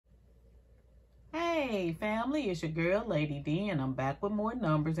Hey family, it's your girl Lady D, and I'm back with more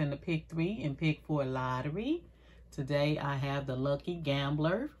numbers in the Pick 3 and Pick 4 lottery. Today I have the Lucky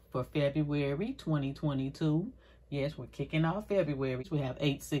Gambler for February 2022. Yes, we're kicking off February. We have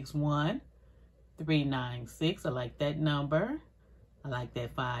 861, 396. I like that number. I like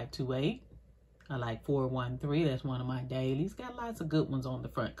that 528. I like 413. That's one of my dailies. Got lots of good ones on the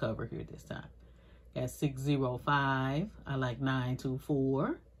front cover here this time. Got 605. I like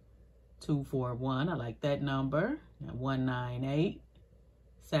 924. 241, I like that number. And 198,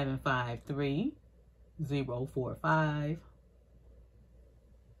 753, 045.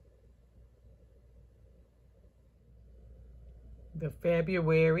 The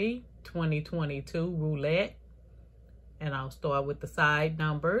February 2022 roulette. And I'll start with the side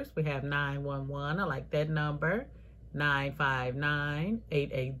numbers. We have 911, I like that number. 959,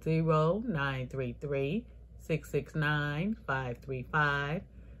 880, 933, 669, 535.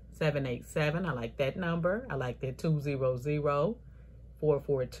 787, I like that number. I like that 200,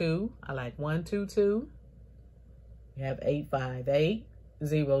 442. I like 122. We have 858,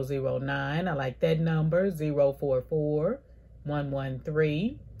 009. I like that number. 044,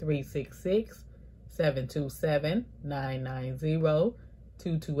 113, 366, 727, 990,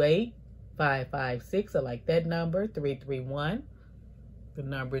 228, 556. I like that number. 331. The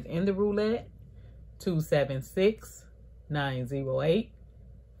numbers in the roulette. 276, 908.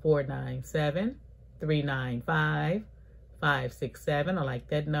 497, 395, 567. I like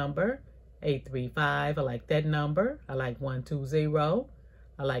that number. 835. I like that number. I like 120.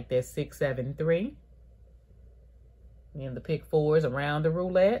 I like that 673. And the pick fours around the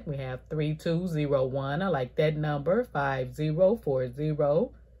roulette. We have 3201. I like that number. 5040,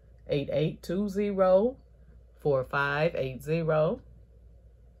 8820, 4580.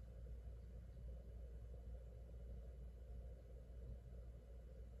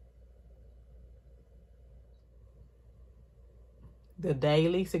 The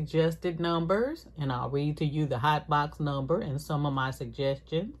daily suggested numbers, and I'll read to you the hot box number and some of my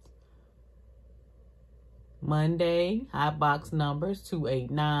suggestions. Monday, hot box numbers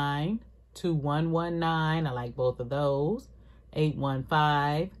 289, 2119. I like both of those.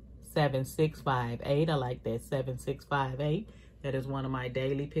 815, 7658. I like that 7658. That is one of my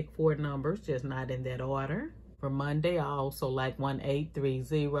daily pick four numbers, just not in that order. For Monday, I also like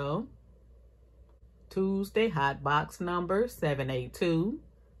 1830. Tuesday, hot box number 782,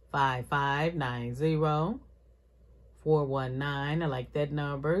 5590, 419. I like that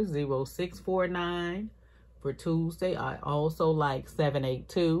number. 0649. For Tuesday, I also like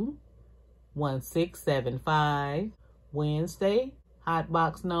 782, 1675. Wednesday, hot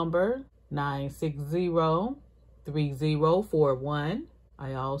box number 960, 3041.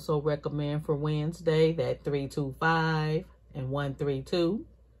 I also recommend for Wednesday that 325 and 132.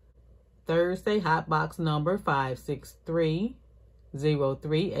 Thursday, hot box number 563,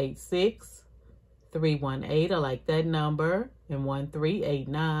 0386, 318. I like that number. And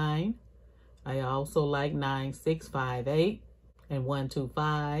 1389. I also like 9658 and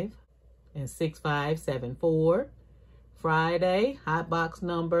 125 and 6574. Friday, hot box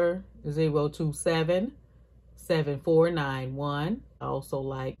number 027, 7491. I also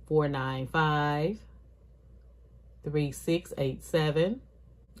like 495, 3687.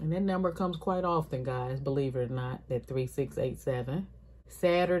 And that number comes quite often, guys, believe it or not, that 3687.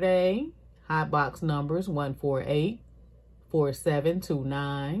 Saturday, hot box numbers 148,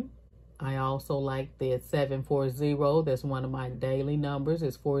 4729. I also like that 740. That's one of my daily numbers.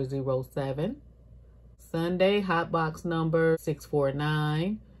 It's 407. Sunday, hot box number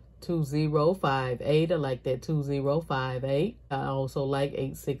 649, 2058. I like that 2058. I also like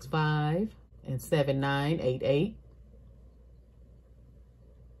 865 and 7988.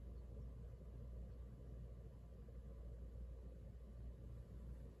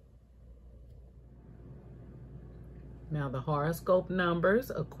 Now the horoscope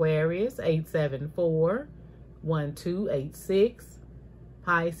numbers: Aquarius 874, 1286,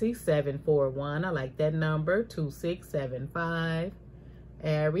 Pisces 741. I like that number. 2675.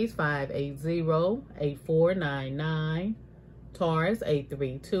 Aries 580, 8499. Taurus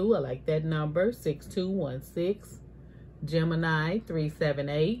 832. I like that number. 6216. Gemini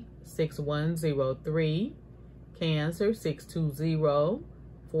 378, 6103. Cancer 620,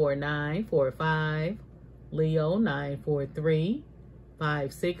 4945. Leo 943,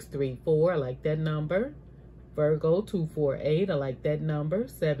 5634. I like that number. Virgo 248. I like that number.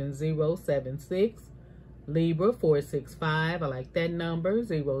 7076. Libra 465. I like that number.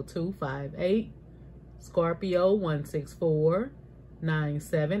 0258. Scorpio 164,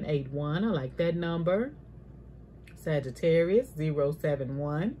 9781. I like that number. Sagittarius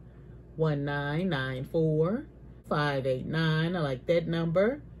 071, 1994, 589, I like that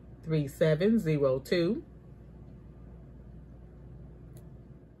number, 3702.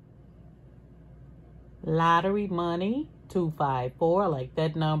 Lottery money, 254, I like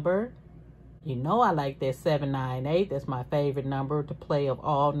that number. You know I like that 798. That's my favorite number to play of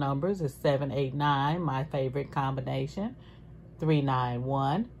all numbers. It's 789, my favorite combination.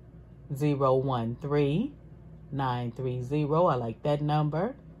 391, 013, 930, I like that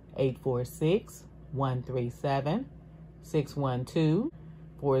number. 846, 137, 612,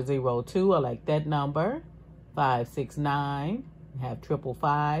 402, I like that number. 569, have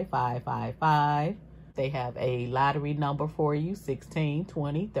 555, 555. They have a lottery number for you, 16,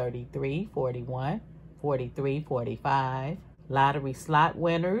 20, 33, 41, 43, 45. Lottery slot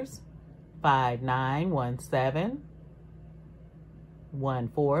winners, 5917,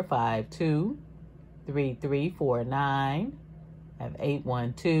 1452, 3349. Have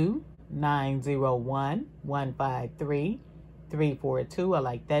 812, 901, 153, 342. I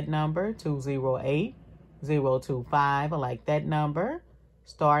like that number. 208, 025. I like that number.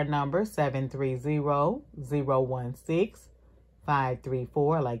 Star number 730, 016,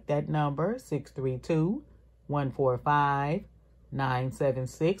 534. I like that number. 632, 145,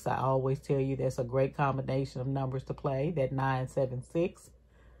 976. I always tell you that's a great combination of numbers to play. That 976.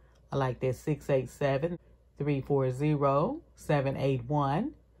 I like that 687, 340,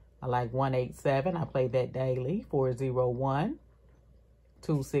 781. I like 187. I play that daily. 401,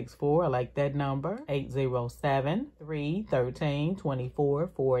 264. I like that number. 807, 3, 13,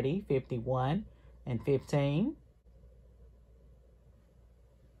 24, 40, 51, and 15.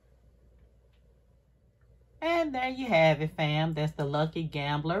 And there you have it, fam. That's the Lucky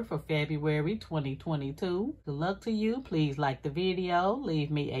Gambler for February 2022. Good luck to you. Please like the video. Leave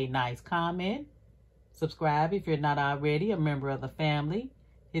me a nice comment. Subscribe if you're not already a member of the family.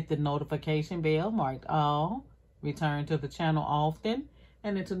 Hit the notification bell marked all. Return to the channel often.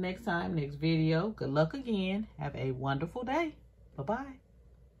 And until next time, next video, good luck again. Have a wonderful day. Bye-bye.